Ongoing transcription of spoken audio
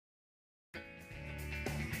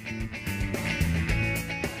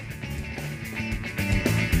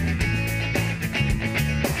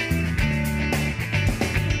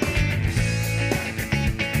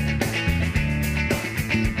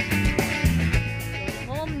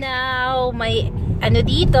Home now. May ano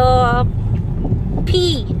dito?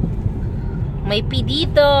 P. May P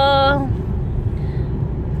dito.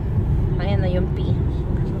 Ayan na yung P.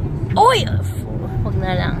 Oy! Huwag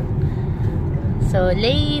na lang. So,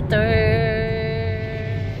 later.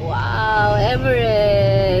 Wow,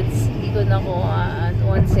 Emirates. Hindi ko nakuha.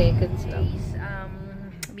 1 second lang.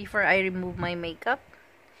 Before I remove my makeup,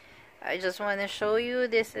 I just want to show you,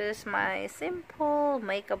 this is my simple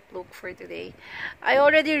makeup look for today. I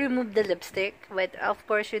already removed the lipstick, but of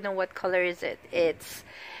course, you know what color is it? It's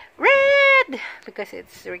red! Because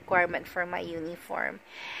it's a requirement for my uniform.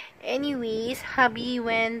 Anyways, hubby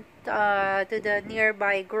went to the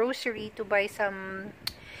nearby grocery to buy some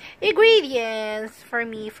ingredients for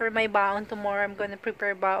me, for my baon tomorrow. I'm gonna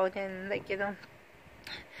prepare baon and, like, you know,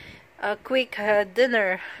 a quick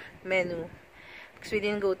dinner menu. Because we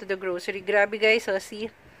didn't go to the grocery. Grabe guys, so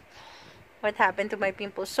see what happened to my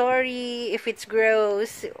pimple. Sorry if it's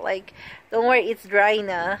gross. Like, don't worry, it's dry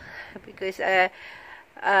na. Because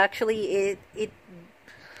actually it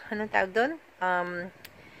anong tawag doon?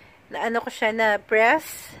 Na ano ko siya, na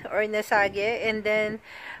press or nasage, and then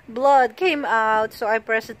blood came out, so I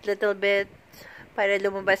pressed it little bit para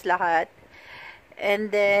lumabas lahat,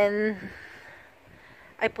 and then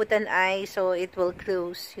I put an eye so it will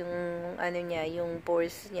close yung ano niya, yung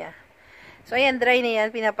pores niya. So ayan, dry na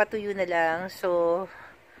yan, pinapatuyo na lang. So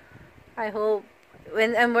I hope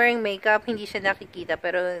when I'm wearing makeup hindi siya nakikita,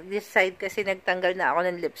 pero this side kasi nagtanggal na ako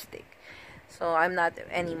ng lipstick. So, I'm not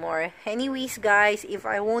anymore. Anyways, guys, if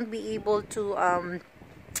I won't be able to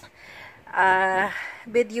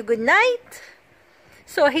bid you good night.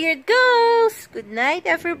 So, here it goes. Good night,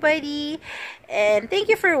 everybody. And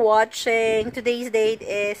thank you for watching. Today's date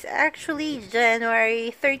is actually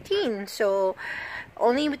January 13. So,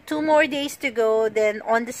 only 2 more days to go. Then,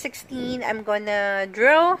 on the 16th, I'm gonna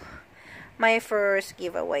draw my first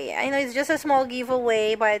giveaway. I know it's just a small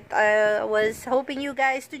giveaway, but I was hoping you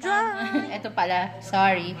guys to join. Ito pala,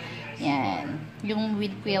 sorry. Yan. Yung with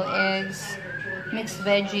quail eggs, mixed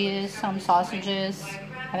veggies, some sausages.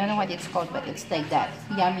 I don't know what it's called, but it's like that.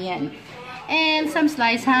 Yummy yan. And some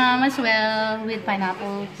sliced ham as well with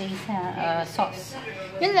pineapple paste sauce.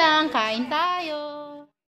 Yun lang, kain tayo!